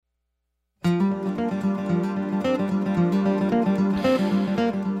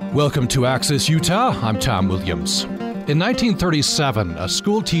Welcome to Access Utah. I'm Tom Williams. In 1937, a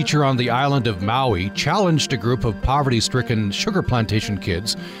school teacher on the island of Maui challenged a group of poverty-stricken sugar plantation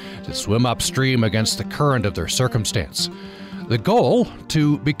kids to swim upstream against the current of their circumstance. The goal?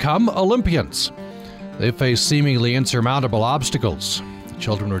 To become Olympians. They faced seemingly insurmountable obstacles. The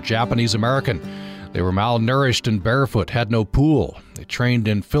children were Japanese-American. They were malnourished and barefoot, had no pool. They trained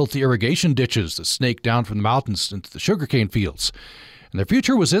in filthy irrigation ditches that snaked down from the mountains into the sugarcane fields. And their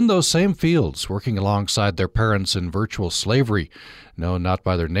future was in those same fields, working alongside their parents in virtual slavery, known not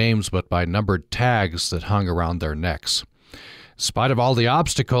by their names but by numbered tags that hung around their necks. In spite of all the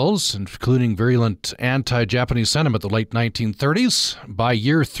obstacles, including virulent anti-Japanese sentiment in the late 1930s, by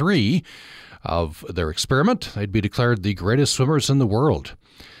year 3 of their experiment, they'd be declared the greatest swimmers in the world.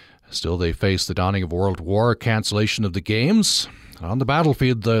 Still, they faced the dawning of World War, cancellation of the Games. On the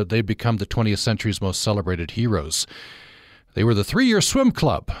battlefield, they'd become the 20th century's most celebrated heroes. They were the 3-Year Swim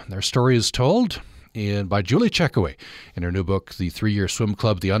Club. Their story is told by Julie Checkoway in her new book, The 3-Year Swim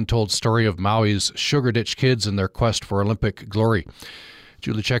Club, The Untold Story of Maui's Sugar Ditch Kids and Their Quest for Olympic Glory.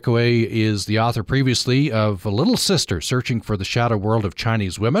 Julie Checkoway is the author previously of Little Sister, Searching for the Shadow World of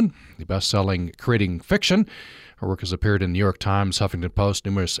Chinese Women, the best-selling Creating Fiction. Her work has appeared in New York Times, Huffington Post,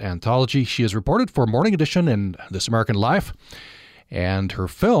 numerous anthology. She has reported for Morning Edition and This American Life. And her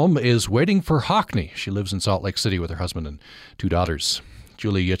film is Waiting for Hockney. She lives in Salt Lake City with her husband and 2 daughters.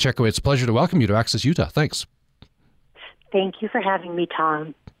 Julie Checkoway, it's a pleasure to welcome you to Access Utah. Thanks. Thank you for having me,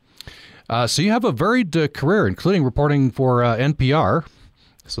 Tom. So you have a varied career, including reporting for NPR.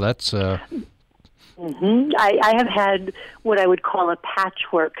 So that's... I have had what I would call a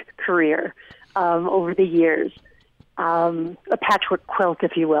patchwork career over the years. A patchwork quilt,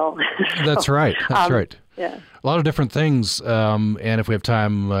 if you will. That's right. That's right. Yeah. A lot of different things, and if we have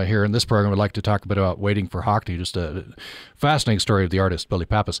time here in this program, I'd like to talk a bit about Waiting for Hockney, just a fascinating story of the artist, Billy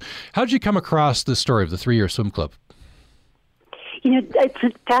Pappas. How did you come across this story of the 3-Year Swim Club? You know,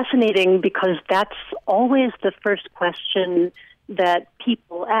 it's fascinating because that's always the first question that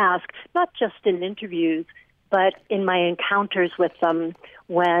people ask, not just in interviews, but in my encounters with them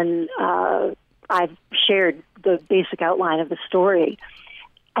when I've shared the basic outline of the story.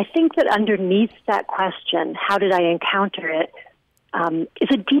 I think that underneath that question, how did I encounter it, is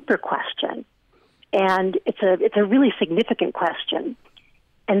a deeper question. And it's a really significant question.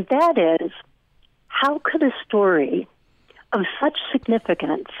 And that is, how could a story of such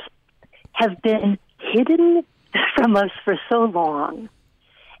significance have been hidden from us for so long?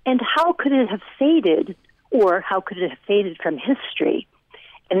 And how could it have faded, or how could it have faded from history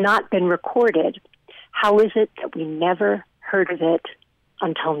and not been recorded? How is it that we never heard of it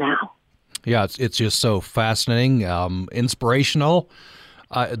until now? Yeah, it's just so fascinating, inspirational.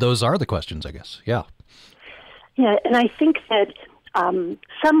 Those are the questions, I guess. Yeah. Yeah, and I think that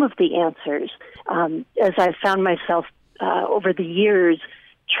some of the answers, as I've found myself over the years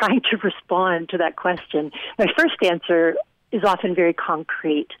trying to respond to that question, my first answer is often very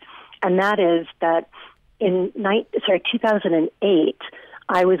concrete, and that is that in 2008,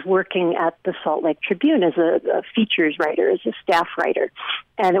 I was working at the Salt Lake Tribune as a features writer, as a staff writer,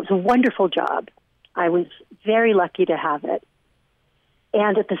 and it was a wonderful job. I was very lucky to have it.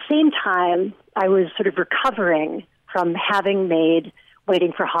 And at the same time, I was sort of recovering from having made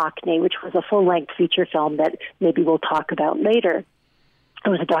Waiting for Hockney, which was a full-length feature film that maybe we'll talk about later. It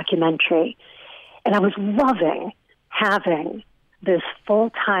was a documentary. And I was loving having this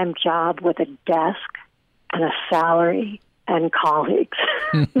full-time job with a desk and a salary and colleagues.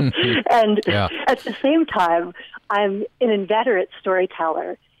 And at the same time, I'm an inveterate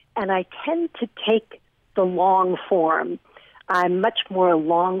storyteller, and I tend to take the long form. I'm much more a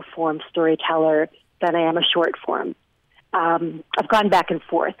long form storyteller than I am a short form. I've gone back and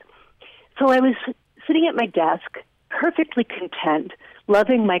forth. So I was sitting at my desk, perfectly content,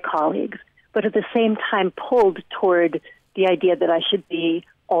 loving my colleagues, but at the same time pulled toward the idea that I should be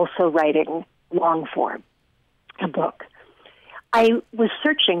also writing long form, a book. I was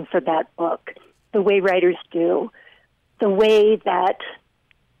searching for that book the way writers do, the way that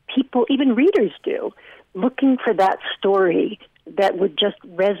people, even readers do, looking for that story that would just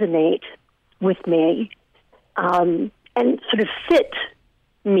resonate with me and sort of fit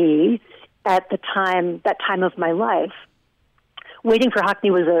me at the time, that time of my life. Waiting for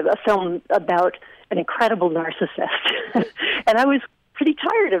Hockney was a film about an incredible narcissist, and I was pretty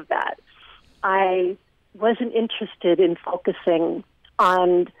tired of that. I wasn't interested in focusing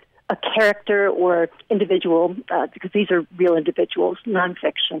on a character or individual, because these are real individuals,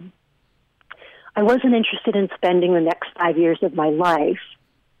 nonfiction. I wasn't interested in spending the next 5 years of my life,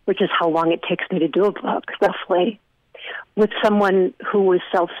 which is how long it takes me to do a book, roughly, with someone who was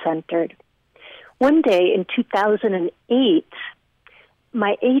self-centered. One day in 2008,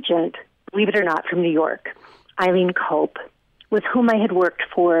 my agent, believe it or not, from New York, Eileen Cope, with whom I had worked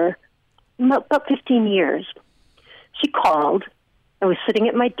for about 15 years, she called. I was sitting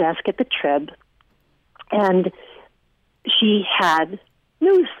at my desk at the Trib, and she had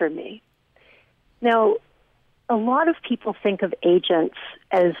news for me. Now, a lot of people think of agents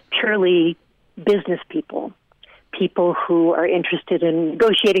as purely business people, people who are interested in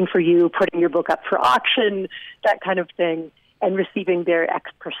negotiating for you, putting your book up for auction, that kind of thing, and receiving their X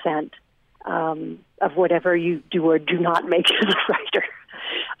percent of whatever you do or do not make as a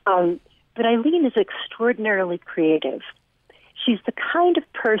writer. But Eileen is extraordinarily creative. She's the kind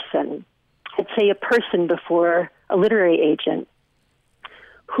of person, I'd say a person before a literary agent,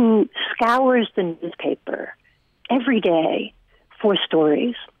 who scours the newspaper every day for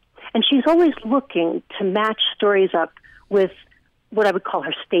stories. And she's always looking to match stories up with what I would call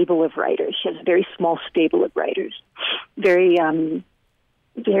her stable of writers. She has a very small stable of writers. Very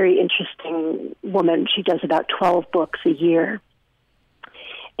interesting woman. She does about 12 books a year.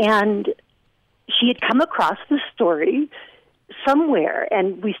 And she had come across this story somewhere,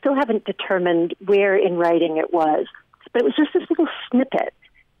 and we still haven't determined where in writing it was, but it was just this little snippet.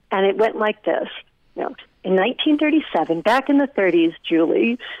 And it went like this. You know, in 1937, back in the 30s,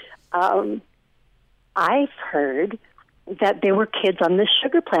 Julie, I've heard that there were kids on this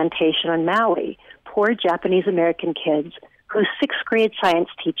sugar plantation on Maui, poor Japanese-American kids, whose sixth grade science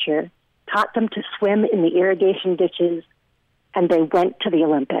teacher taught them to swim in the irrigation ditches, and they went to the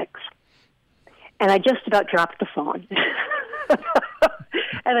Olympics. And I just about dropped the phone.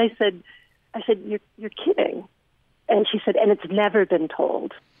 And I said, you're kidding. And she said, and it's never been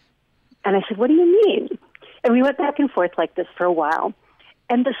told. And I said, what do you mean? And we went back and forth like this for a while.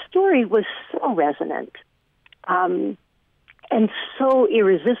 And the story was so resonant and so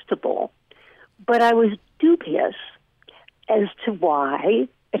irresistible. But I was dubious as to why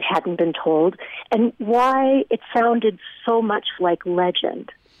it hadn't been told and why it sounded so much like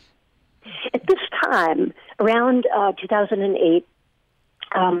legend. At this time, around 2008,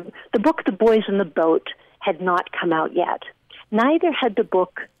 the book The Boys in the Boat had not come out yet. Neither had the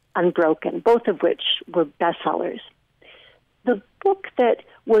book Unbroken, both of which were bestsellers. The book that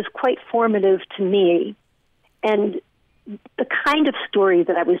was quite formative to me and the kind of story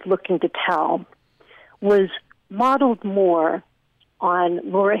that I was looking to tell was modeled more on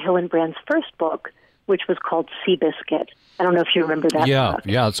Laura Hillenbrand's first book, which was called Seabiscuit. I don't know if you remember that book.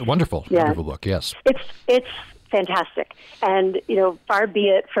 Yeah, it's a wonderful book, yes. It's fantastic. And, far be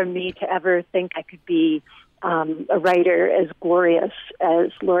it from me to ever think I could be a writer as glorious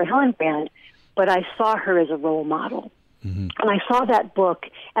as Laura Hillenbrand, but I saw her as a role model. Mm-hmm. And I saw that book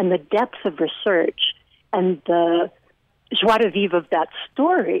and the depth of research and the joie de vivre of that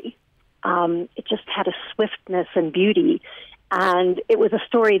story. It just had a swiftness and beauty. And it was a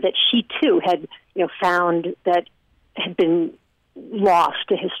story that she, too, had found that had been lost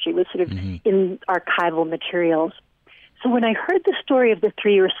to history, was sort of in archival materials. So when I heard the story of the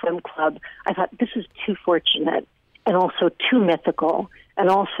 3-year swim club, I thought, this is too fortunate and also too mythical and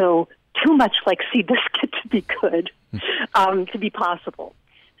also too much like Seabiscuit to be good, to be possible.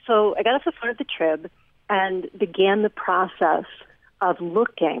 So I got off the phone at the Trib and began the process of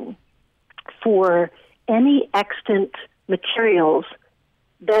looking for any extant materials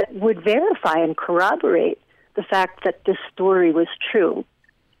that would verify and corroborate the fact that this story was true.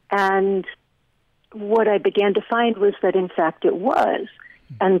 And what I began to find was that, in fact, it was,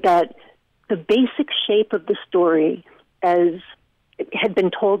 and that the basic shape of the story, as it had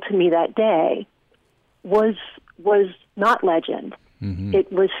been told to me that day, was not legend. Mm-hmm.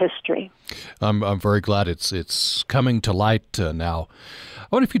 It was history. I'm very glad it's coming to light now. I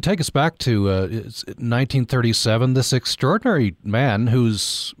wonder if you take us back to 1937, this extraordinary man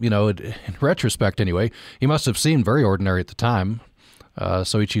who's, in retrospect anyway, he must have seemed very ordinary at the time,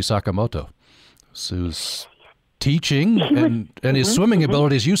 Soichi Sakamoto, who's teaching and his swimming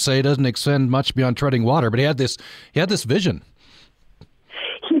ability, as you say, doesn't extend much beyond treading water, but he had this vision.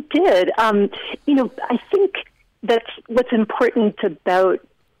 He did. I think that's what's important about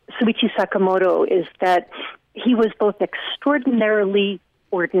Soichi Sakamoto is that he was both extraordinary,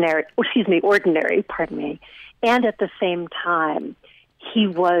 and at the same time, he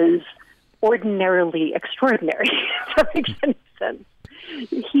was ordinarily extraordinary, if that makes any sense.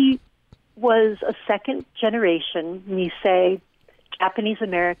 He was a second-generation Nisei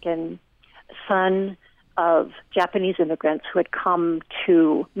Japanese-American son of Japanese immigrants who had come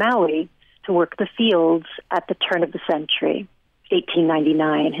to Maui to work the fields at the turn of the century,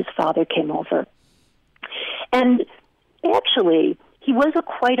 1899. His father came over. And actually, he was a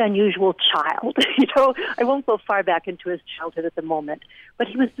quite unusual child. I won't go far back into his childhood at the moment, but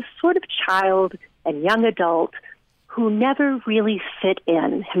he was the sort of child and young adult who never really fit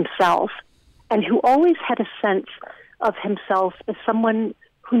in himself and who always had a sense of himself as someone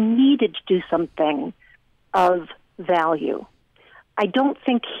who needed to do something of value. I don't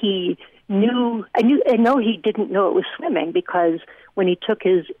think he knew, I know he didn't know it was swimming, because when he took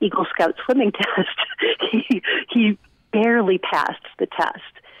his Eagle Scout swimming test, he barely passed the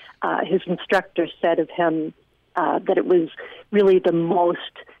test. His instructor said of him that it was really the most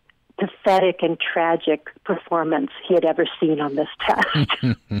pathetic and tragic performance he had ever seen on this test.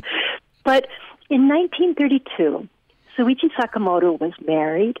 But in 1932, Soichi Sakamoto was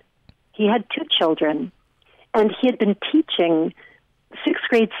married. He had 2 children, and he had been teaching 6th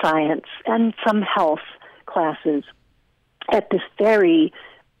grade science and some health classes at this very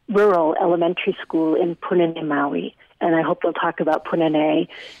rural elementary school in Punane, Maui. And I hope we'll talk about Punane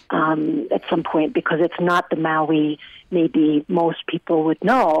at some point, because it's not the Maui maybe most people would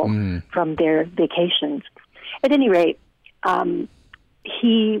know from their vacations. At any rate,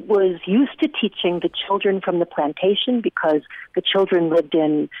 he was used to teaching the children from the plantation, because the children lived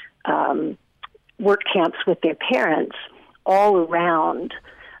in work camps with their parents all around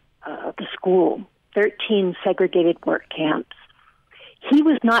the school, 13 segregated work camps. He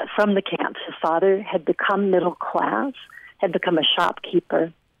was not from the camps. His father had become middle class, had become a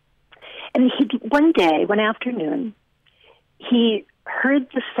shopkeeper. And one afternoon, he heard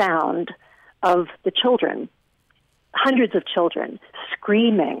the sound of the children, hundreds of children,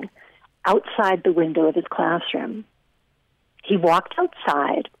 screaming outside the window of his classroom. He walked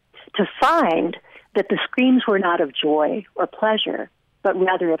outside to find that the screams were not of joy or pleasure, but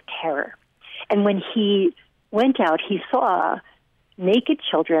rather of terror. And when he went out, he saw naked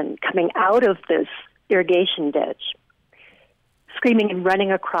children coming out of this irrigation ditch, screaming and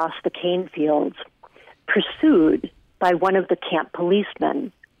running across the cane fields, pursued by one of the camp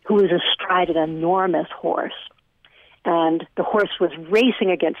policemen, who was astride an enormous horse. And the horse was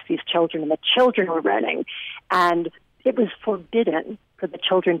racing against these children, and the children were running. And it was forbidden for the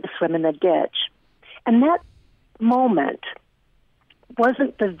children to swim in the ditch. And that moment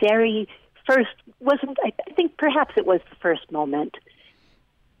wasn't the very first, I think perhaps it was the first moment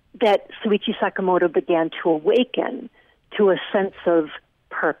that Soichi Sakamoto began to awaken to a sense of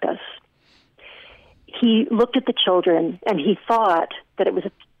purpose. He looked at the children and he thought that it was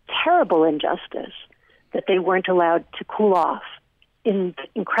a terrible injustice that they weren't allowed to cool off in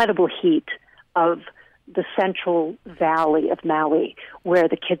the incredible heat of the central valley of Maui, where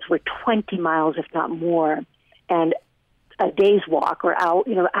the kids were 20 miles, if not more, and a day's walk, or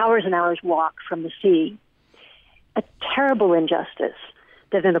hours and hours walk from the sea. A terrible injustice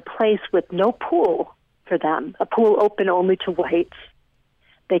that in a place with no pool for them, a pool open only to whites,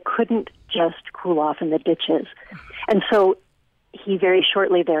 they couldn't just cool off in the ditches. And so he very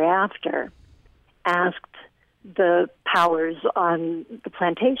shortly thereafter asked the powers on the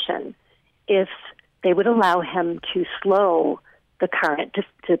plantation if they would allow him to slow the current,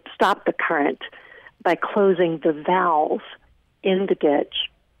 to stop the current by closing the valve in the ditch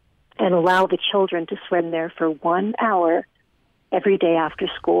and allow the children to swim there for 1 hour every day after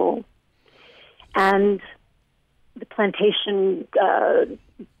school. And the plantation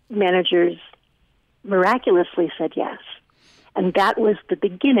managers miraculously said yes. And that was the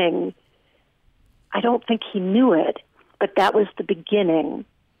beginning. I don't think he knew it, but that was the beginning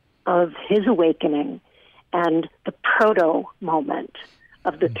of his awakening and the proto moment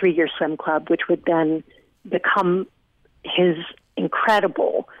of the 3-year swim club, which would then become his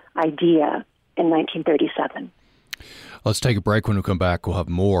incredible idea in 1937. Let's take a break. When we come back, we'll have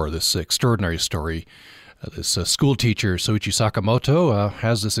more of this extraordinary story. This school teacher, Soichi Sakamoto,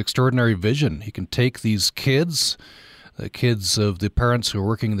 has this extraordinary vision. He can take these kids, the kids of the parents who are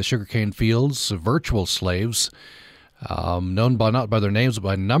working in the sugarcane fields, virtual slaves, known not by their names but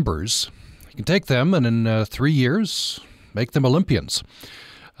by numbers. He can take them and in 3 years make them Olympians.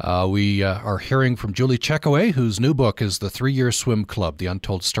 We are hearing from Julie Checkoway, whose new book is The 3-Year Swim Club, The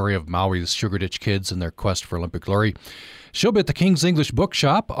Untold Story of Maui's Sugar Ditch Kids and Their Quest for Olympic Glory. She'll be at the King's English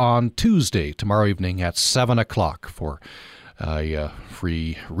Bookshop on Tuesday, tomorrow evening at 7 o'clock for a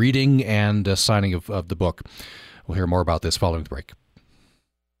free reading and signing of the book. We'll hear more about this following the break.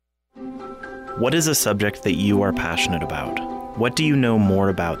 What is a subject that you are passionate about? What do you know more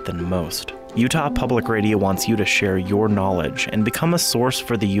about than most? Utah Public Radio wants you to share your knowledge and become a source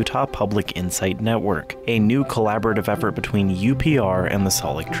for the Utah Public Insight Network, a new collaborative effort between UPR and the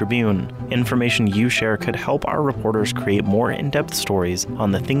Salt Lake Tribune. Information you share could help our reporters create more in-depth stories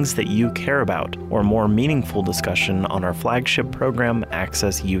on the things that you care about, or more meaningful discussion on our flagship program,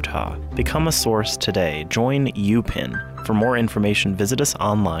 Access Utah. Become a source today. Join UPIN. For more information, visit us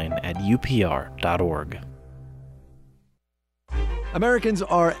online at upr.org. Americans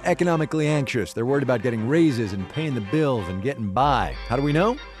are economically anxious. They're worried about getting raises and paying the bills and getting by. How do we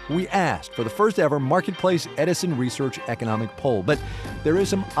know? We asked for the first ever Marketplace Edison Research Economic Poll. But there is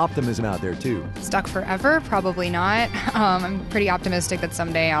some optimism out there, too. Stuck forever? Probably not. I'm pretty optimistic that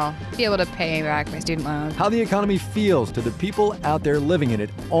someday I'll be able to pay back my student loans. How the economy feels to the people out there living in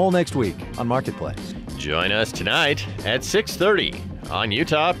it, all next week on Marketplace. Join us tonight at 6:30 on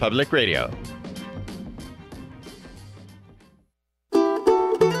Utah Public Radio.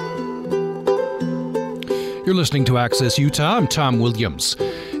 You're listening to Access Utah. I'm Tom Williams.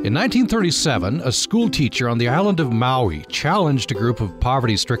 In 1937, a school teacher on the island of Maui challenged a group of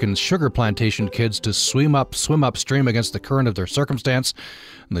poverty-stricken sugar plantation kids to swim upstream against the current of their circumstance,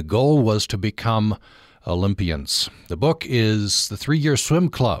 and the goal was to become Olympians. The book is The 3-Year Swim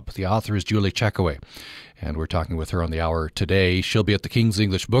Club. The author is Julie Checkoway, and we're talking with her on the hour today. She'll be at the King's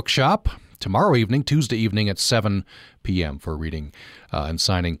English Bookshop tomorrow evening, Tuesday evening at 7 p.m. for reading and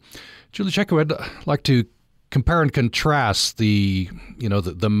signing. Julie Checkoway, I'd like to compare and contrast the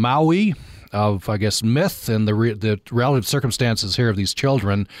Maui of, I guess, myth and the relative circumstances here of these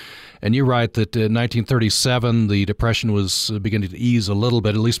children. And you write that in 1937, the Depression was beginning to ease a little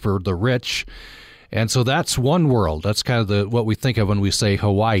bit, at least for the rich. And so that's one world. That's kind of what we think of when we say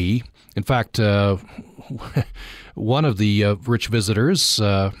Hawaii. In fact, one of the rich visitors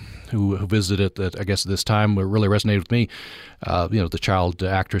who visited at, I guess, at this time really resonated with me, the child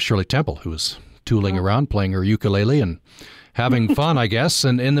actress Shirley Temple, who was tooling around, playing her ukulele and having fun, I guess.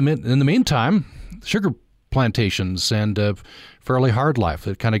 And in the meantime, sugar plantations and a fairly hard life.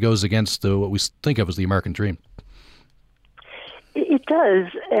 It kind of goes against what we think of as the American dream. It does,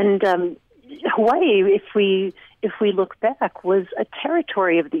 and Hawaii, if we look back, was a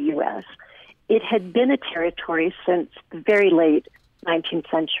territory of the U.S. It had been a territory since the very late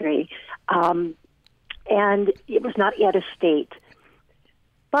 19th century, and it was not yet a state,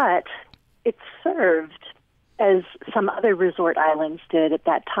 but it served, as some other resort islands did at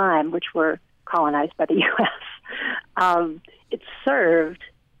that time, which were colonized by the U.S., it served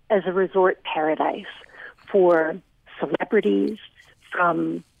as a resort paradise for celebrities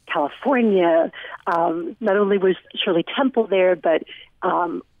from California. Not only was Shirley Temple there, but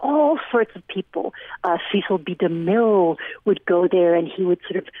all sorts of people. Cecil B. DeMille would go there, and he would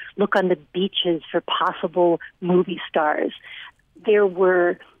sort of look on the beaches for possible movie stars. There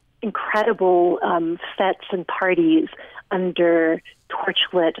were incredible fetes and parties under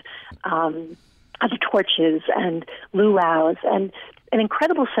under torches and luau's, and an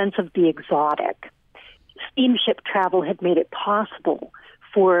incredible sense of the exotic. Steamship travel had made it possible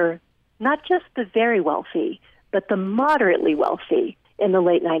for not just the very wealthy, but the moderately wealthy in the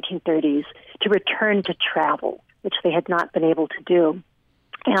late 1930s to return to travel, which they had not been able to do.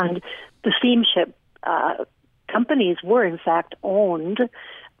 And the steamship companies were, in fact, owned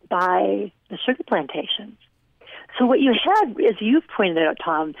by the sugar plantations. So what you had, as you've pointed out,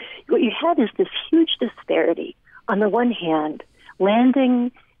 Tom, what you had is this huge disparity. On the one hand,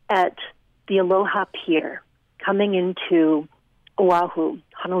 landing at the Aloha Pier, coming into Oahu,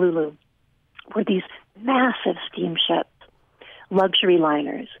 Honolulu, were these massive steamships, luxury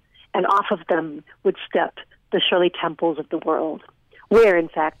liners, and off of them would step the Shirley Temples of the world, where, in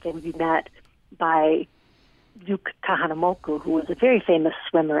fact, they would be met by Duke Kahanamoku, who was a very famous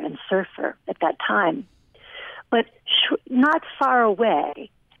swimmer and surfer at that time. But not far away,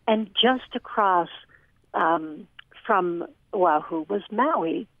 and just across from Oahu, was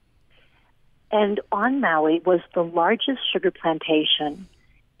Maui. And on Maui was the largest sugar plantation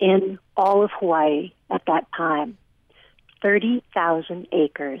in all of Hawaii at that time, 30,000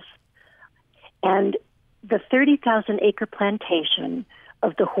 acres. And the 30,000-acre plantation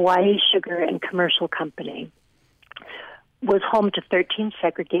of the Hawaii Sugar and Commercial Company was home to 13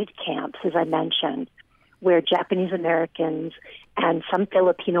 segregated camps, as I mentioned, where Japanese Americans and some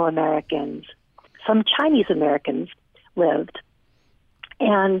Filipino Americans, some Chinese Americans lived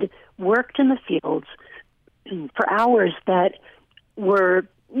and worked in the fields for hours that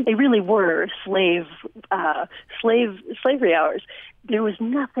really were slavery hours. There was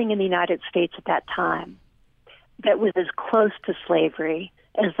nothing in the United States at that time that was as close to slavery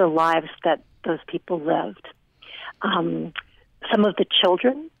as the lives that those people lived. Some of the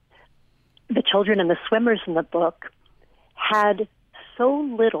children the children and the swimmers in the book had so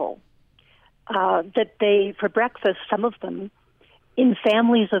little that they, for breakfast, some of them, in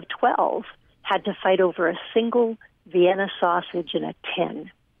families of 12, had to fight over a single Vienna sausage in a tin.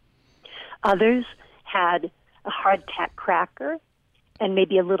 Others had a hardtack cracker and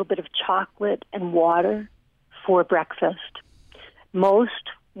maybe a little bit of chocolate and water for breakfast. Most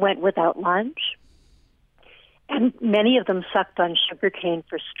went without lunch, and many of them sucked on sugarcane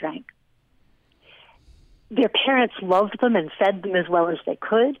for strength. Their parents loved them and fed them as well as they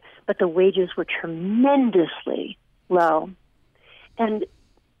could, but the wages were tremendously low. And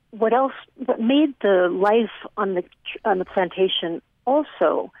what made the life on the plantation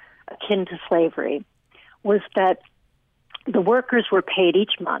also akin to slavery was that the workers were paid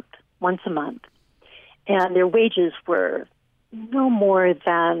each month, once a month, and their wages were no more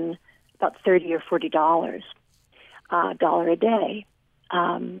than about $30 or $40 dollar a day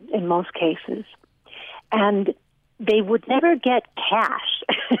in most cases. And they would never get cash.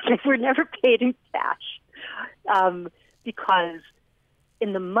 They were never paid in cash because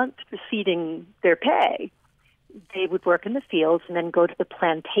in the month preceding their pay, they would work in the fields and then go to the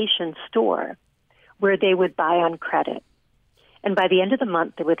plantation store where they would buy on credit. And by the end of the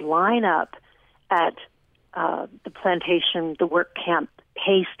month, they would line up at the plantation, the work camp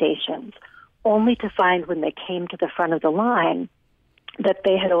pay stations, only to find when they came to the front of the line that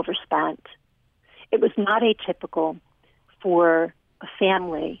they had overspent. It was not atypical for a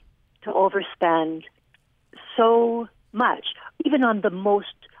family to overspend so much, even on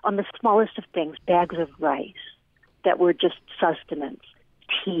the smallest of things, bags of rice that were just sustenance,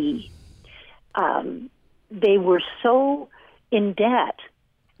 tea. They were so in debt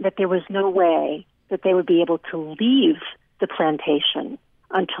that there was no way that they would be able to leave the plantation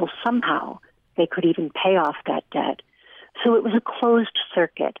until somehow they could even pay off that debt. So it was a closed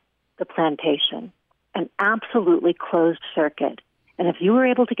circuit, the plantation, an absolutely closed circuit. And if you were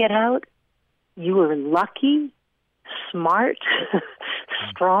able to get out, you were lucky, smart,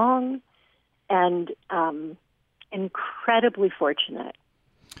 strong, and incredibly fortunate.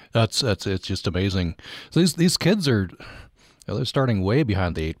 It's just amazing. So these kids they're starting way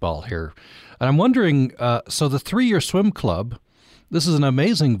behind the 8 ball here. And I'm wondering, so the 3-year swim club, this is an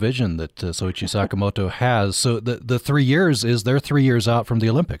amazing vision that Soichi Sakamoto has. So the 3 years they're 3 years out from the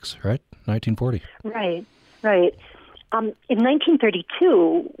Olympics, right? 1940. Right. In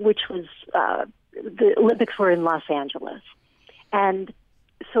 1932, which was the Olympics were in Los Angeles, and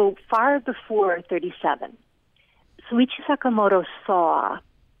so far before 37, Soichi Sakamoto saw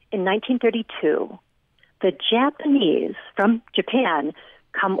in 1932 the Japanese from Japan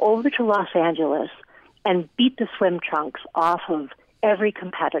come over to Los Angeles and beat the swim trunks off of every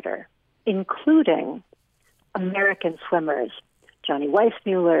competitor, including American swimmers, Johnny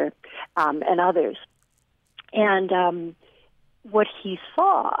Weissmuller, and others. And what he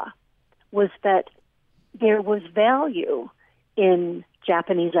saw was that there was value in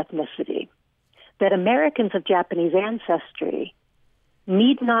Japanese ethnicity, that Americans of Japanese ancestry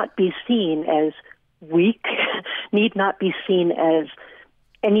need not be seen as weak, need not be seen as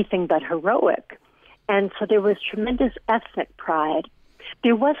anything but heroic. And so there was tremendous ethnic pride.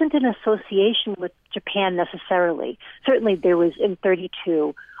 There wasn't an association with Japan necessarily. Certainly there was, in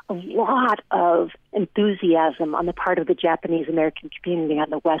 32, a lot of enthusiasm on the part of the Japanese American community on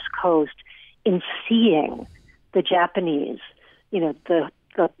the West Coast in seeing the Japanese, the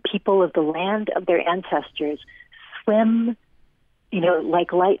people of the land of their ancestors swim,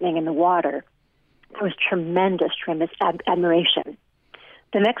 like lightning in the water. There was tremendous admiration.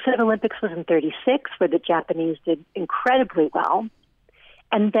 The next set of Olympics was in 36, where the Japanese did incredibly well.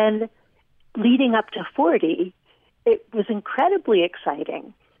 And then leading up to 40, it was incredibly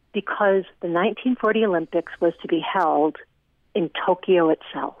exciting because the 1940 Olympics was to be held in Tokyo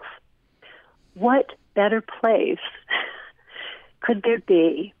itself. What better place could there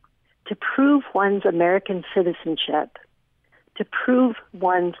be to prove one's American citizenship, to prove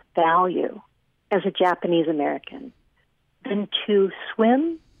one's value as a Japanese American, than to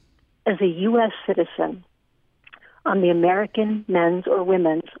swim as a U.S. citizen on the American men's or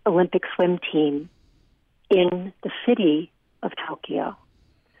women's Olympic swim team in the city of Tokyo?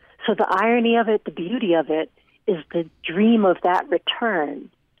 So the irony of it, the beauty of it, is the dream of that return,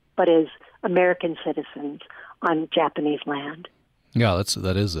 but as American citizens on Japanese land. Yeah,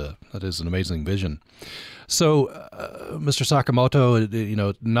 that is an amazing vision. So, Mr.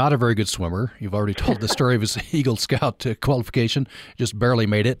 Sakamoto, not a very good swimmer. You've already told the story of his Eagle Scout qualification, just barely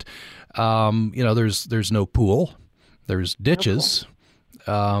made it. There's no pool. There's ditches,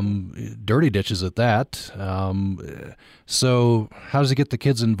 dirty ditches at that. So how does he get the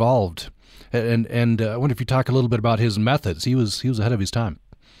kids involved? And I wonder if you talk a little bit about his methods. He was ahead of his time.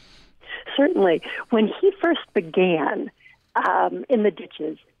 Certainly. When he first began in the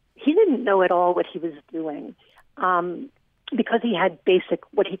ditches, he didn't know at all what he was doing because he had basic,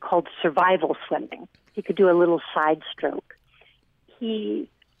 what he called survival swimming. He could do a little side stroke. He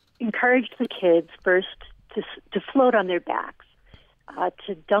encouraged the kids first to float on their backs,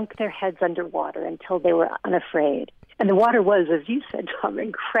 to dunk their heads underwater until they were unafraid. And the water was, as you said, Tom,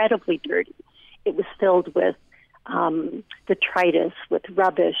 incredibly dirty. It was filled with detritus, with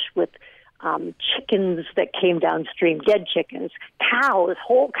rubbish, with chickens that came downstream, dead chickens, cows,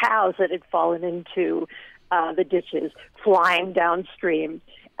 whole cows that had fallen into the ditches, flying downstream.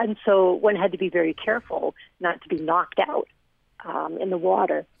 And so one had to be very careful not to be knocked out in the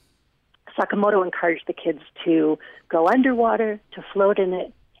water. Sakamoto encouraged the kids to go underwater, to float in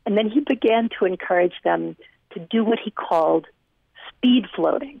it, and then he began to encourage them to do what he called speed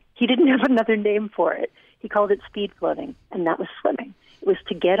floating. He didn't have another name for it. He called it speed floating, and that was swimming. It was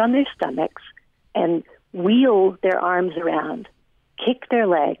to get on their stomachs and wheel their arms around, kick their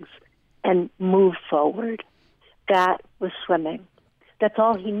legs, and move forward. That was swimming. That's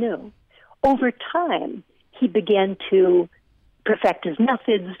all he knew. Over time, he began to perfect his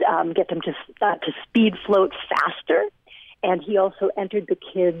methods, get them to speed float faster, and he also entered the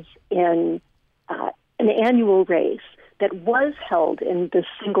kids in an annual race that was held in the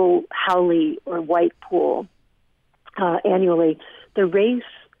single haole or white pool annually. The race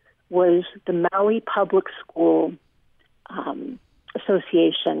was the Maui Public School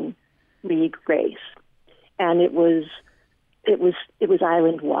Association League race, and it was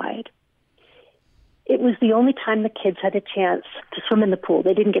island wide. It was the only time the kids had a chance to swim in the pool.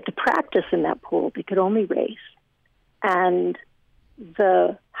 They didn't get to practice in that pool. They could only race. And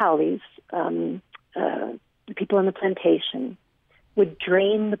the haoles, the people on the plantation, would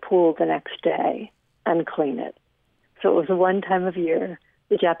drain the pool the next day and clean it. So it was the one time of year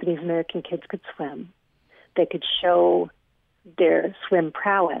the Japanese American kids could swim. They could show their swim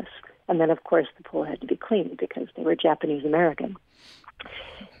prowess. And then, of course, the pool had to be cleaned because they were Japanese American.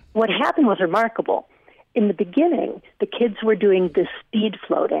 What happened was remarkable. In the beginning, the kids were doing this speed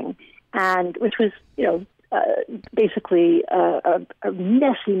floating, and which was, basically a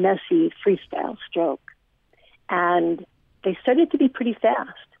messy freestyle stroke. And they started to be pretty fast.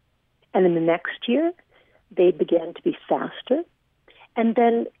 And in the next year, they began to be faster. And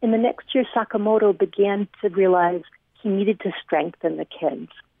then in the next year, Sakamoto began to realize he needed to strengthen the kids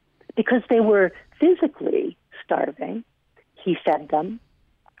because they were physically starving. He fed them.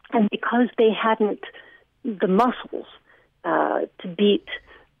 And because they hadn't the muscles to beat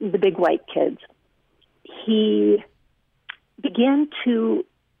the big white kids, he began to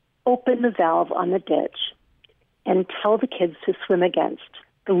open the valve on the ditch and tell the kids to swim against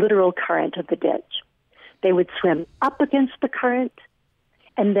the literal current of the ditch. They would swim up against the current,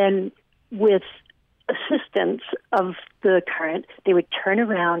 and then with assistance of the current, they would turn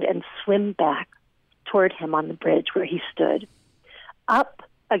around and swim back toward him on the bridge where he stood, up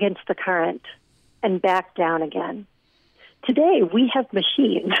against the current and back down again. Today, we have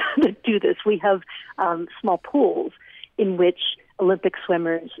machines that do this. We have small pools in which Olympic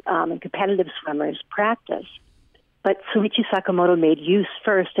swimmers and competitive swimmers practice. But Soichi Sakamoto made use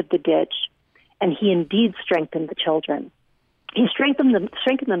first of the ditch, and he indeed strengthened the children. He strengthened them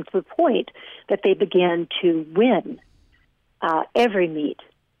to the point that they began to win every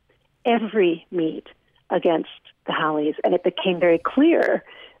meet against the haoles. And it became very clear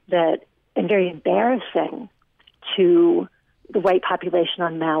that, and very embarrassing to the white population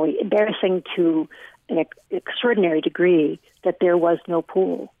on Maui, embarrassing to an extraordinary degree, that there was no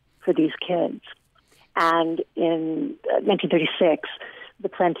pool for these kids. And in 1936, the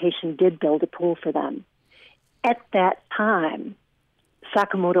plantation did build a pool for them. At that time,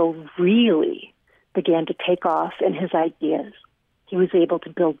 Sakamoto really began to take off in his ideas. He was able to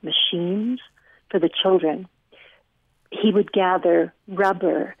build machines for the children. He would gather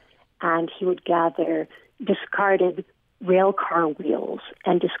rubber, and he would gather discarded rail car wheels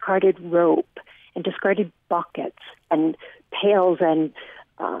and discarded rope and discarded buckets and pails and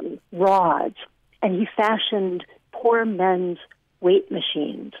rods. And he fashioned poor men's weight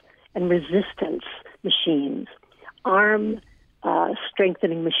machines and resistance machines, arm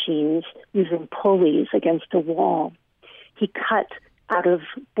strengthening machines using pulleys against a wall. He cut out of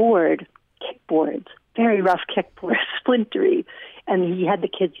board kickboards, very rough kickboards, splintery, and he had the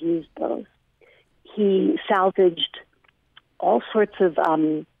kids use those. He salvaged all sorts of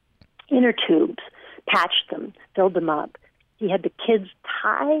inner tubes, patched them, filled them up. He had the kids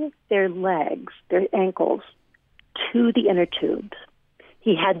tie their legs, their ankles, to the inner tubes.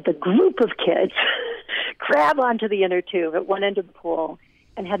 he had the group of kids grab onto the inner tube at one end of the pool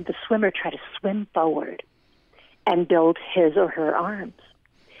and had the swimmer try to swim forward and build his or her arms.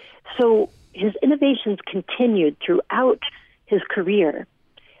 So his innovations continued throughout his career,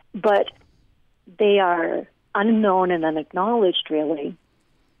 but they are unknown and unacknowledged, really,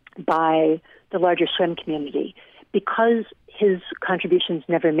 by the larger swim community. Because his contributions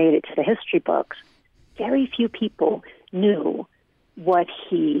never made it to the history books, very few people knew what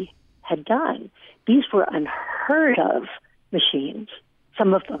he had done. These were unheard of machines,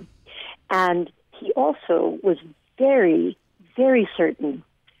 some of them. And he also was very, very certain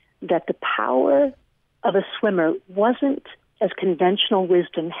that the power of a swimmer wasn't, as conventional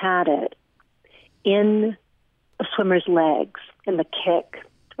wisdom had it, in a swimmer's legs, in the kick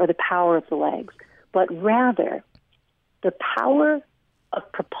or the power of the legs, but rather the power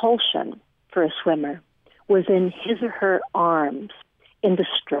of propulsion for a swimmer was in his or her arms, in the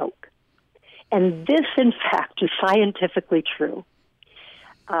stroke. And this, in fact, is scientifically true.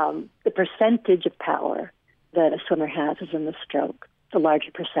 The percentage of power that a swimmer has is in the stroke, the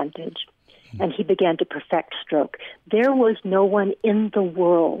larger percentage. And he began to perfect stroke. There was no one in the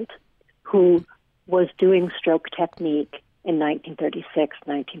world who was doing stroke technique in 1936,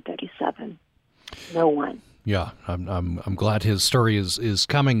 1937. No one. Yeah, I'm glad his story is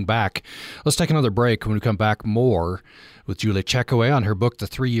coming back. Let's take another break. When we come back, more with Julie Checkoway on her book, The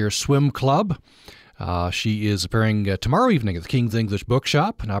 3-Year Swim Club. She is appearing tomorrow evening at the King's English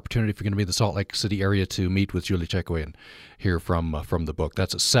Bookshop, an opportunity if you're going to be in the Salt Lake City area to meet with Julie Checkoway and hear from the book.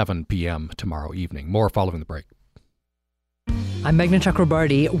 That's at 7 p.m. tomorrow evening. More following the break. I'm Meghna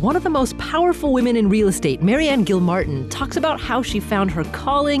Chakrabarty. One of the most powerful women in real estate, Marianne Gilmartin, talks about how she found her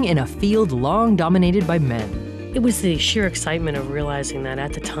calling in a field long dominated by men. It was the sheer excitement of realizing that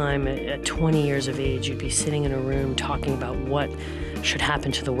at the time, at 20 years of age, you'd be sitting in a room talking about what should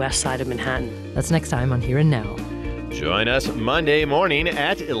happen to the west side of Manhattan. That's next time on Here and Now. Join us Monday morning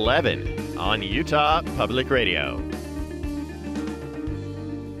at 11 on Utah Public Radio.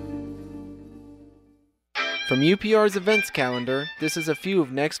 From UPR's events calendar, this is a few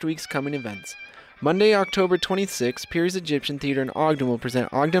of next week's coming events. Monday, October 26th, Piers Egyptian Theater in Ogden will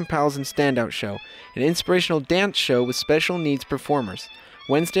present Ogden Pals and Standout Show, an inspirational dance show with special needs performers.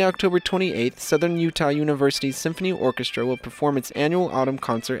 Wednesday, October 28th, Southern Utah University's Symphony Orchestra will perform its annual autumn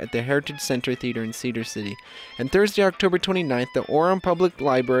concert at the Heritage Center Theater in Cedar City. And Thursday, October 29th, the Orem Public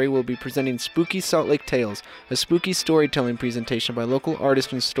Library will be presenting Spooky Salt Lake Tales, a spooky storytelling presentation by local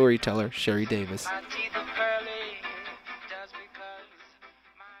artist and storyteller Sherry Davis.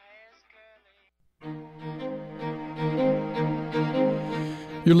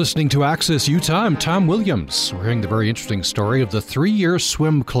 You're listening to Access Utah. I'm Tom Williams. We're hearing the very interesting story of the 3-Year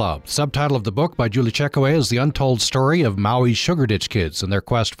Swim Club. The subtitle of the book by Julie Checkoway is The Untold Story of Maui's Sugar Ditch Kids and their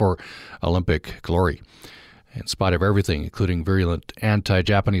quest for Olympic glory. In spite of everything, including virulent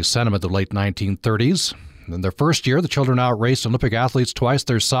anti-Japanese sentiment of the late 1930s, in their first year, the children outraced Olympic athletes twice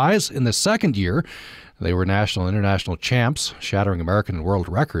their size. In the second year, they were national and international champs, shattering American and world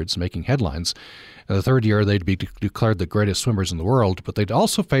records, making headlines. In the third year, they'd be declared the greatest swimmers in the world, but they'd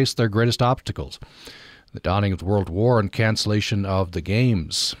also face their greatest obstacles: the dawning of the World War and cancellation of the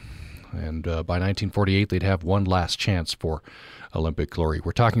Games. And by 1948, they'd have one last chance for Olympic glory.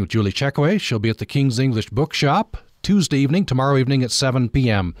 We're talking with Julie Checkoway. She'll be at the King's English Bookshop Tuesday evening, tomorrow evening at 7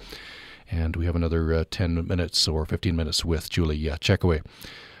 p.m. And we have another 10 minutes or 15 minutes with Julie Checkoway.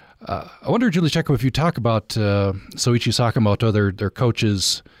 I wonder, Julie Checkoway, if you talk about Soichi Sakamoto, their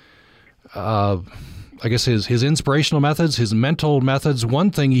coaches, I guess his inspirational methods, his mental methods.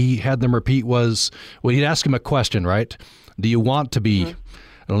 One thing he had them repeat was, well, he'd ask him a question, right? Do you want to be an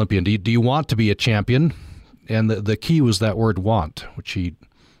Olympian? Do you want to be a champion? And the key was that word "want," which I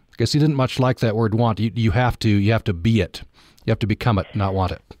guess he didn't much like that word "want." You have to be it. You have to become it, not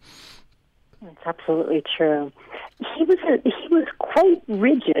want it. That's absolutely true. He was quite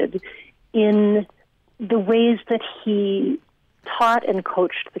rigid in the ways that he taught and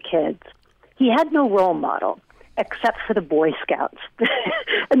coached the kids. He had no role model except for the Boy Scouts.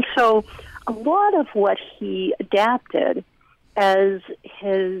 And so a lot of what he adapted as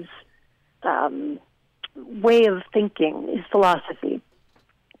his way of thinking, his philosophy,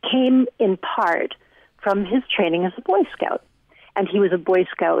 came in part from his training as a Boy Scout. And he was a Boy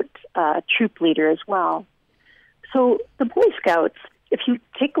Scout troop leader as well. So the Boy Scouts, if you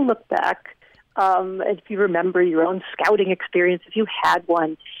take a look back, if you remember your own scouting experience, if you had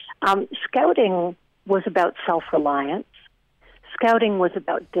one, scouting was about self-reliance. Scouting was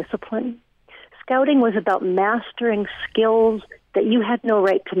about discipline. Scouting was about mastering skills that you had no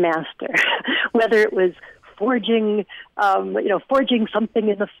right to master, whether it was forging something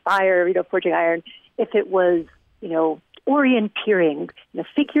in the fire, forging iron. If it was, orienteering,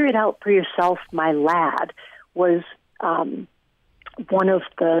 figure it out for yourself, my lad, was one of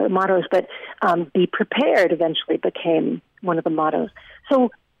the mottos. But be prepared eventually became one of the mottos.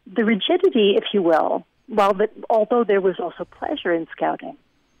 So the rigidity, if you will, although there was also pleasure in scouting,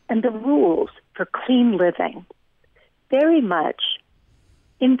 and the rules for clean living very much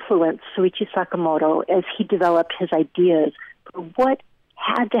influenced Soichi Sakamoto as he developed his ideas for what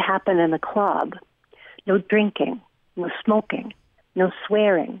had to happen in the club. No drinking, no smoking, no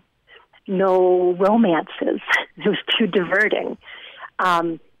swearing, no romances. It was too diverting.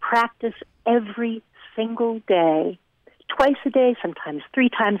 Practice every single day, twice a day, sometimes 3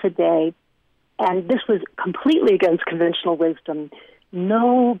 times a day. And this was completely against conventional wisdom.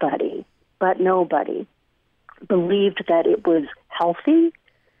 Nobody believed that it was healthy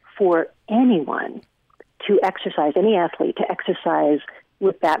for anyone to exercise, any athlete to exercise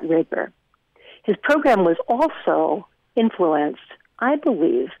with that rigor. His program was also influenced, I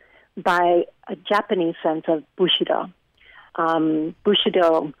believe, by a Japanese sense of Bushido.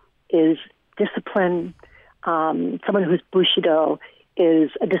 Bushido is discipline. Someone who's Bushido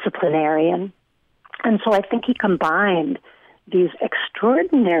is a disciplinarian. And so I think he combined these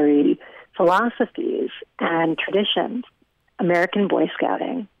extraordinary philosophies and traditions, American Boy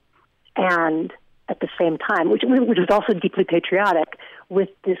Scouting, and at the same time, which was also deeply patriotic, with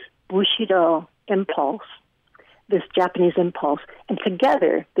this Bushido impulse, this Japanese impulse. And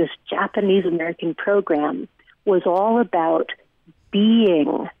together, this Japanese-American program was all about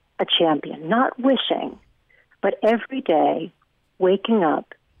being a champion, not wishing, but every day waking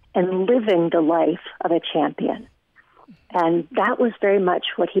up and living the life of a champion. And that was very much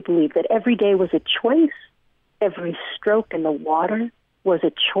what he believed, that every day was a choice, every stroke in the water was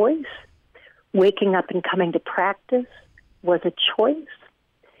a choice, waking up and coming to practice was a choice.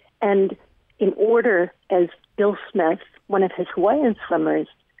 And in order, as Bill Smith, one of his Hawaiian swimmers,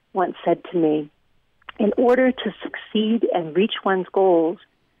 once said to me, in order to succeed and reach one's goals,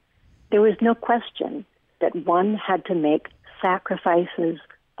 there was no question that one had to make sacrifices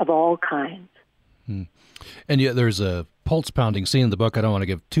of all kinds. And yet there's a pulse-pounding scene in the book. I don't want to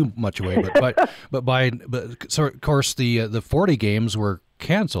give too much away, but so of course the 40 games were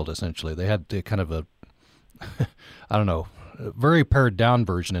canceled. Essentially, they had kind of a a very pared down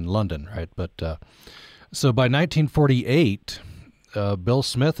version in London, right? But so by 1948, Bill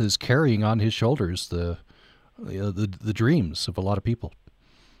Smith is carrying on his shoulders the dreams of a lot of people.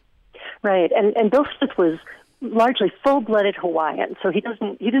 Right, and Bill Smith was largely full-blooded Hawaiian, so he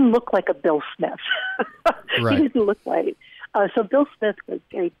didn't look like a Bill Smith. Right. He didn't look white. So Bill Smith was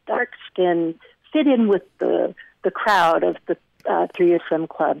very dark-skinned, fit in with the crowd of the 3-year swim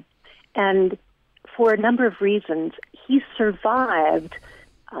club, and for a number of reasons, he survived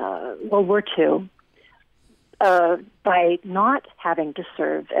World War II by not having to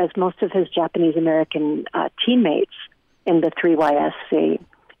serve, as most of his Japanese-American teammates in the 3YSC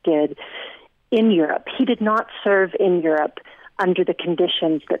did, in Europe. He did not serve in Europe under the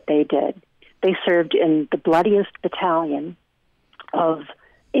conditions that they did. They served in the bloodiest battalion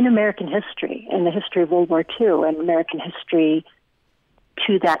in American history, in the history of World War II and American history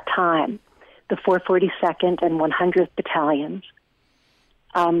to that time, the 442nd and 100th Battalions,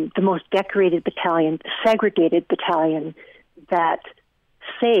 the most decorated battalion, segregated battalion that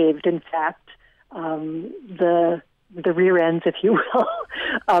saved, in fact, the rear ends, if you will,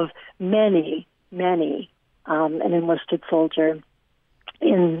 of many, an enlisted soldier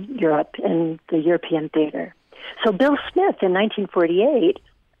in Europe, in the European theater. So Bill Smith in 1948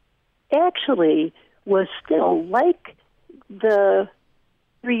 actually was still, like the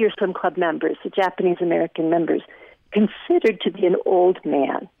 3-year swim club members, the Japanese-American members, considered to be an old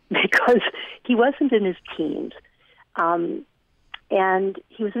man because he wasn't in his teens. And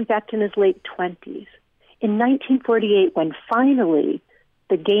he was, in fact, in his late 20s. In 1948, when finally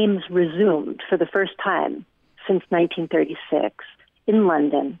the Games resumed for the first time since 1936 in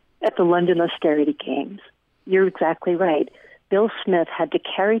London, at the London Austerity Games, you're exactly right. Bill Smith had to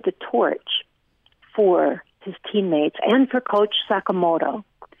carry the torch for his teammates and for Coach Sakamoto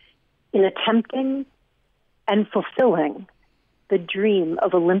in attempting and fulfilling the dream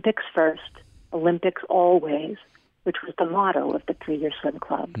of Olympics first, Olympics always, which was the motto of the 3-year swim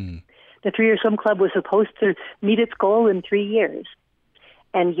club. The 3-year swim club was supposed to meet its goal in 3 years,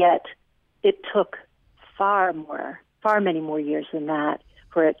 and yet it took far many more years than that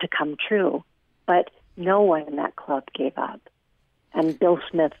for it to come true. But no one in that club gave up, and Bill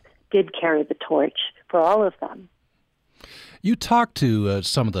Smith did carry the torch for all of them. You talked to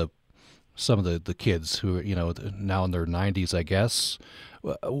some of the some of the kids who are, now in their 90s, I guess.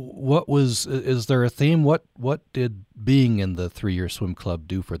 Is there a theme? What did being in the 3-year swim club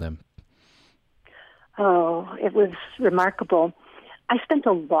do for them? Oh, it was remarkable. I spent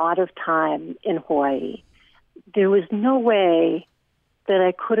a lot of time in Hawaii. There was no way that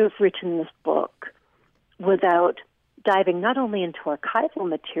I could have written this book without diving not only into archival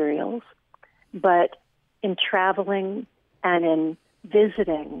materials, but in traveling and in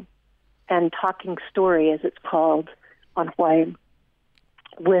visiting and talking story, as it's called on Hawaii,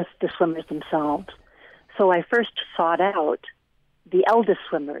 with the swimmers themselves. So I first sought out the eldest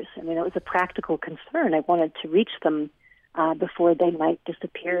swimmers. I mean, it was a practical concern. I wanted to reach them before they might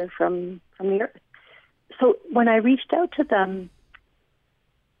disappear from the earth. So when I reached out to them,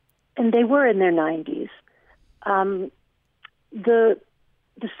 and they were in their 90s, the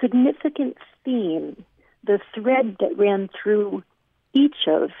significant theme, the thread that ran through each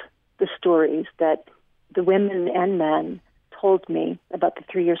of the stories that the women and men told me about the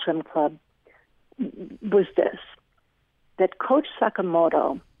 3-year swim club was this, that Coach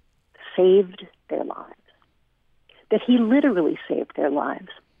Sakamoto saved their lives, that he literally saved their lives,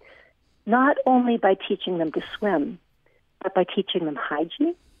 not only by teaching them to swim, but by teaching them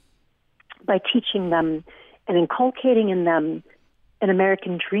hygiene, by teaching them and inculcating in them an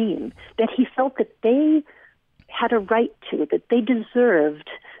American dream that he felt that they had a right to, that they deserved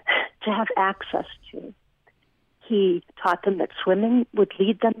to have access to. He taught them that swimming would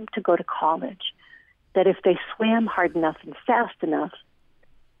lead them to go to college, that if they swam hard enough and fast enough,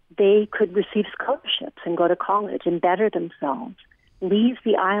 they could receive scholarships and go to college and better themselves, leave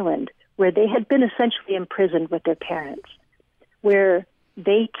the island where they had been essentially imprisoned with their parents, where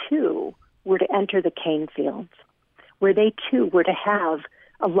they too were to enter the cane fields, where they too were to have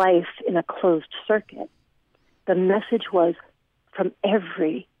a life in a closed circuit. The message was from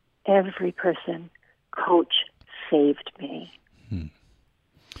every person, Coach saved me.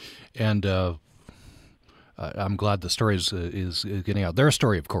 And I'm glad the story is getting out. Their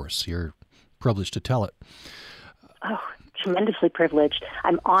story, of course. You're privileged to tell it. Oh, tremendously privileged.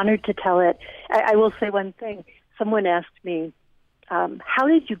 I'm honored to tell it. I will say one thing. Someone asked me, how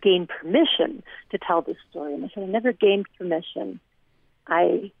did you gain permission to tell this story? And I said, I never gained permission.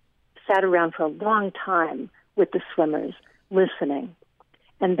 I sat around for a long time with the swimmers, listening.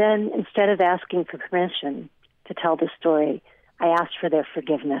 And then instead of asking for permission to tell the story, I asked for their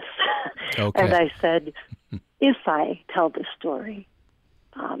forgiveness. Okay. And I said, if I tell this story,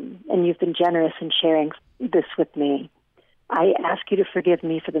 and you've been generous in sharing this with me, I ask you to forgive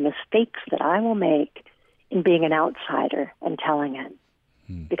me for the mistakes that I will make in being an outsider and telling it,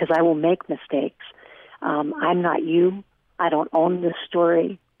 because I will make mistakes. I'm not you. I don't own this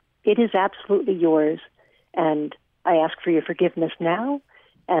story. It is absolutely yours, and I ask for your forgiveness now,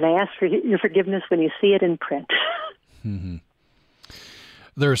 and I ask for your forgiveness when you see it in print. Mm-hmm.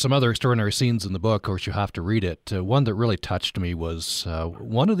 There are some other extraordinary scenes in the book. Of course, you have to read it. One that really touched me was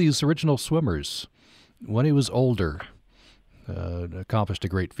one of these original swimmers, when he was older, accomplished a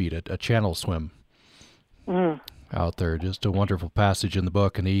great feat, a channel swim out there. Just a wonderful passage in the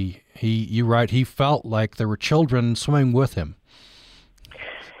book. And you write, he felt like there were children swimming with him.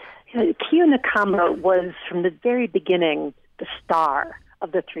 Kiyo Nakama was, from the very beginning, the star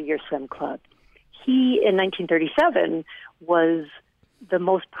of the 3-year swim club. He, in 1937, was the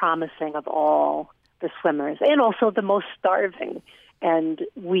most promising of all the swimmers, and also the most starving and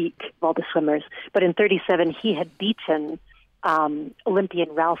weak of all the swimmers. But in 1937, he had beaten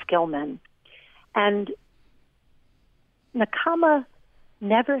Olympian Ralph Gilman. And Nakama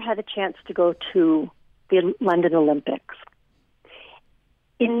never had a chance to go to the London Olympics.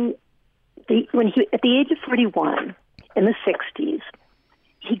 At the age of 41, in the 60s,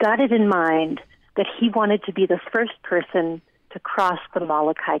 he got it in mind that he wanted to be the first person to cross the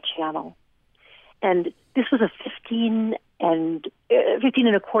Molokai Channel. And this was a 15 and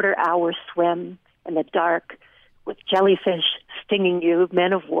a quarter hour swim in the dark with jellyfish stinging you,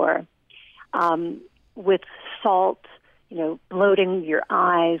 men of war, with salt, bloating your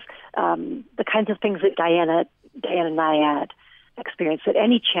eyes, the kinds of things that Diana Nyad experienced, that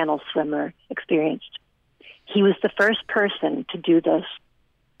any channel swimmer experienced. He was the first person to do this.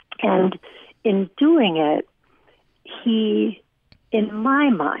 And in doing it, he, in my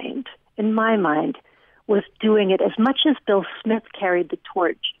mind, was doing it as much as Bill Smith carried the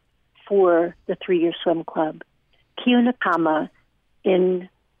torch for the 3-year swim club. Kiyo Nakama,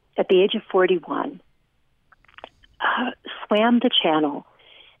 at the age of 41, swam the channel.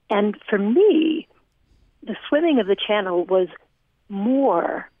 And for me, the swimming of the channel was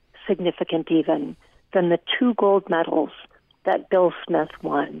more significant even than the 2 gold medals that Bill Smith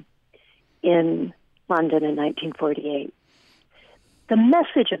won. in London in 1948. The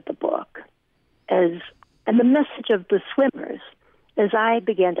message of the book, and the message of the swimmers, as I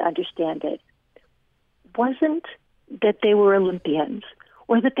began to understand it, wasn't that they were Olympians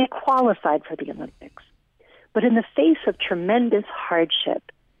or that they qualified for the Olympics, but in the face of tremendous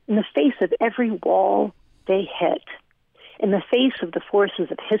hardship, in the face of every wall they hit, in the face of the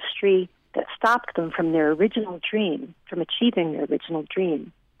forces of history that stopped them from their original dream, from achieving their original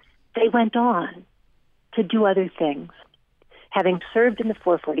dream, they went on to do other things. Having served in the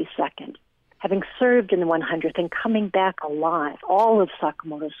 442nd, having served in the 100th, and coming back alive, all of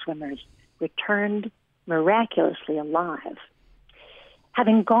Sakamoto's swimmers returned miraculously alive.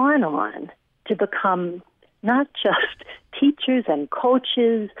 Having gone on to become not just teachers and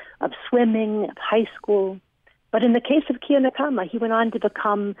coaches of swimming, of high school, but in the case of Kia Nakama, he went on to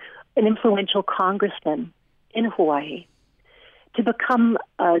become an influential congressman in Hawaii, to become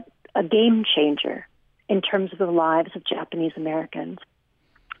a game changer in terms of the lives of Japanese Americans.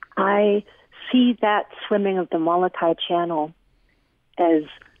 I see that swimming of the Molokai Channel as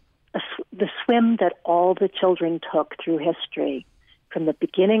the swim that all the children took through history, from the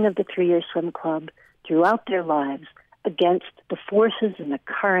beginning of the 3-year swim club throughout their lives, against the forces and the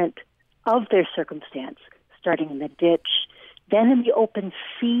current of their circumstance, starting in the ditch, then in the open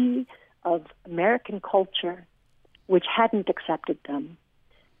sea of American culture, which hadn't accepted them,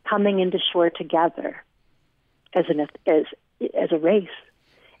 coming into shore together as a race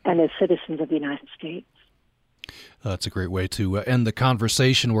and as citizens of the United States. That's a great way to end the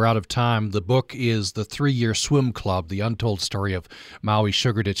conversation. We're out of time. The book is The 3-Year Swim Club, The Untold Story of Maui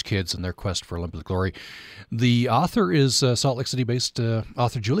Sugar Ditch Kids and Their Quest for Olympic Glory. The author is Salt Lake City-based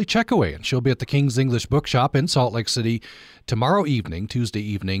author Julie Checkoway, and she'll be at the King's English Bookshop in Salt Lake City tomorrow evening, Tuesday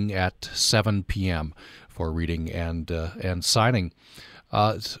evening at 7 p.m. for reading and signing.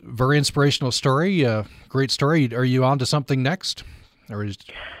 Very inspirational story, great story. Are you on to something next? Or is...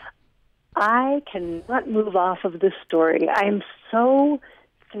 I cannot move off of this story. I am so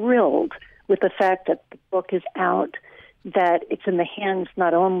thrilled with the fact that the book is out, that it's in the hands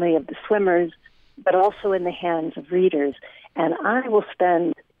not only of the swimmers, but also in the hands of readers. And I will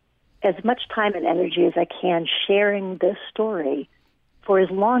spend as much time and energy as I can sharing this story for as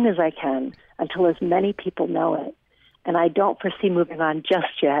long as I can, until as many people know it. And I don't foresee moving on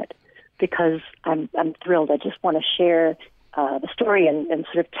just yet, because I'm thrilled. I just want to share the story and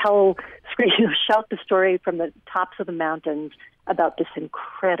sort of shout the story from the tops of the mountains about this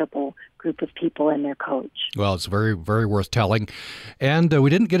incredible group of people and their coach. Well, it's very, very worth telling. And we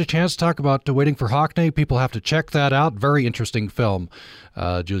didn't get a chance to talk about Waiting for Hockney. People have to check that out. Very interesting film.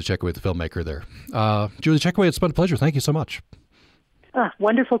 Julie Checkoway, the filmmaker there. Julie Checkoway, it's been a pleasure. Thank you so much.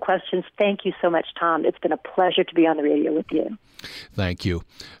 Wonderful questions. Thank you so much, Tom. It's been a pleasure to be on the radio with you. Thank you.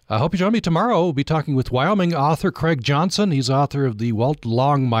 I hope you join me tomorrow. We'll be talking with Wyoming author Craig Johnson. He's author of the Walt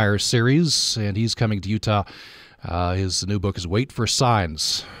Longmire series, and he's coming to Utah. His new book is Wait for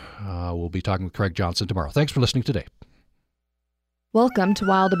Signs. We'll be talking with Craig Johnson tomorrow. Thanks for listening today. Welcome to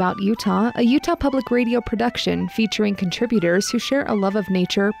Wild About Utah, a Utah Public Radio production featuring contributors who share a love of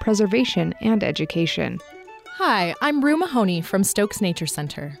nature, preservation, and education. Hi, I'm Rue Mahoney from Stokes Nature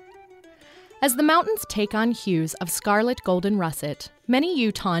Center. As the mountains take on hues of scarlet golden russet, many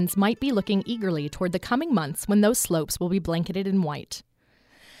Utahns might be looking eagerly toward the coming months when those slopes will be blanketed in white.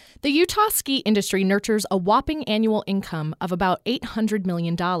 The Utah ski industry nurtures a whopping annual income of about $800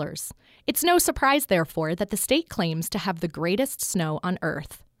 million. It's no surprise, therefore, that the state claims to have the greatest snow on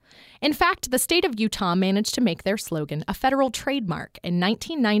Earth. In fact, the state of Utah managed to make their slogan a federal trademark in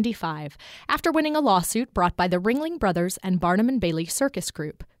 1995 after winning a lawsuit brought by the Ringling Brothers and Barnum and Bailey Circus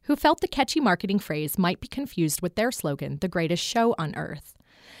Group, who felt the catchy marketing phrase might be confused with their slogan, the greatest show on Earth.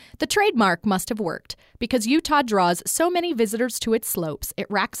 The trademark must have worked because Utah draws so many visitors to its slopes it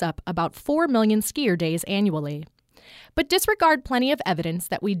racks up about 4 million skier days annually. But disregard plenty of evidence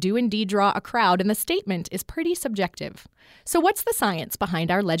that we do indeed draw a crowd, and the statement is pretty subjective. So what's the science behind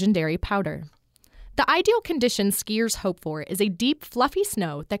our legendary powder? The ideal condition skiers hope for is a deep, fluffy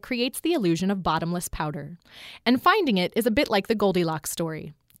snow that creates the illusion of bottomless powder. And finding it is a bit like the Goldilocks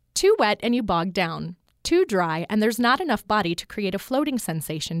story. Too wet and you bog down. Too dry and there's not enough body to create a floating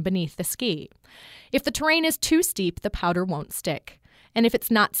sensation beneath the ski. If the terrain is too steep, the powder won't stick. And if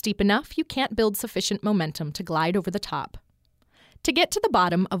it's not steep enough, you can't build sufficient momentum to glide over the top. To get to the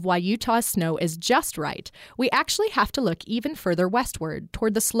bottom of why Utah's snow is just right, we actually have to look even further westward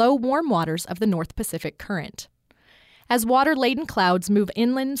toward the slow, warm waters of the North Pacific Current. As water-laden clouds move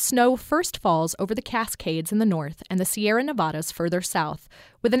inland, snow first falls over the Cascades in the north and the Sierra Nevadas further south,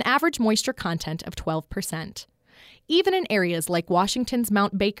 with an average moisture content of 12%. even in areas like Washington's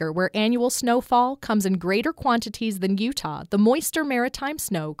Mount Baker, where annual snowfall comes in greater quantities than Utah, the moister maritime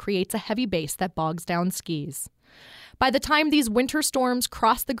snow creates a heavy base that bogs down skis. By the time these winter storms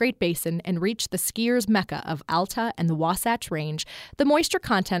cross the Great Basin and reach the skiers' mecca of Alta and the Wasatch Range, the moisture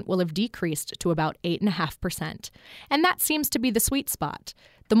content will have decreased to about 8.5%. And that seems to be the sweet spot.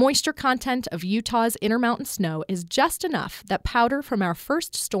 The moisture content of Utah's intermountain snow is just enough that powder from our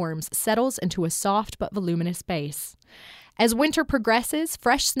first storms settles into a soft but voluminous base. As winter progresses,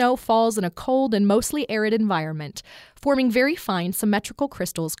 fresh snow falls in a cold and mostly arid environment, forming very fine symmetrical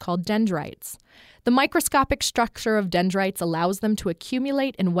crystals called dendrites. The microscopic structure of dendrites allows them to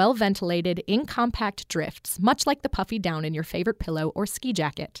accumulate in well-ventilated, incompact drifts, much like the puffy down in your favorite pillow or ski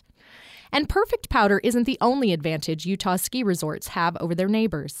jacket. And perfect powder isn't the only advantage Utah's ski resorts have over their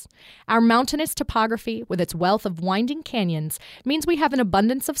neighbors. Our mountainous topography, with its wealth of winding canyons, means we have an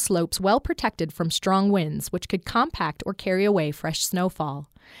abundance of slopes well protected from strong winds, which could compact or carry away fresh snowfall.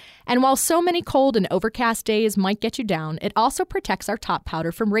 And while so many cold and overcast days might get you down, it also protects our top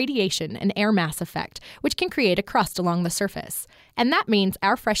powder from radiation and air mass effect, which can create a crust along the surface. And that means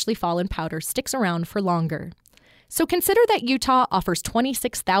our freshly fallen powder sticks around for longer. So consider that Utah offers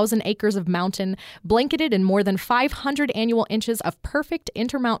 26,000 acres of mountain, blanketed in more than 500 annual inches of perfect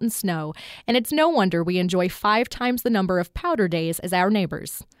intermountain snow, and it's no wonder we enjoy 5 times the number of powder days as our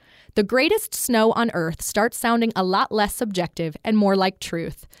neighbors. The greatest snow on Earth starts sounding a lot less subjective and more like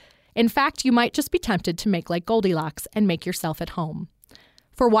truth. In fact, you might just be tempted to make like Goldilocks and make yourself at home.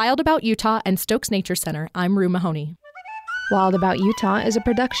 For Wild About Utah and Stokes Nature Center, I'm Rue Mahoney. Wild About Utah is a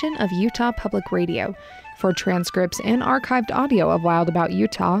production of Utah Public Radio. For transcripts and archived audio of Wild About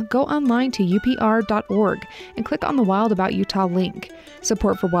Utah, go online to upr.org and click on the Wild About Utah link.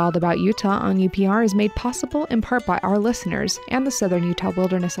 Support for Wild About Utah on UPR is made possible in part by our listeners and the Southern Utah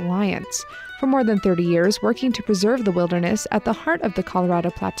Wilderness Alliance, for more than 30 years working to preserve the wilderness at the heart of the Colorado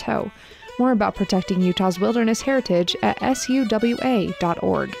Plateau. More about protecting Utah's wilderness heritage at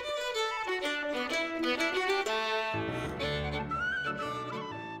suwa.org.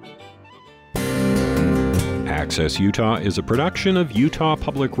 Access Utah is a production of Utah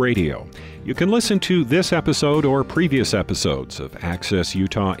Public Radio. You can listen to this episode or previous episodes of Access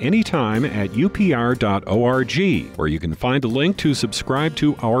Utah anytime at upr.org, where you can find a link to subscribe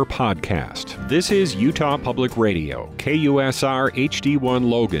to our podcast. This is Utah Public Radio, KUSR HD1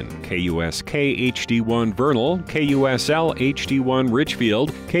 Logan, KUSK HD1 Vernal, KUSL HD1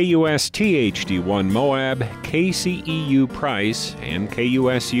 Richfield, KUST HD1 Moab, KCEU Price, and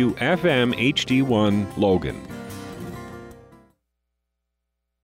KUSU FM HD1 Logan.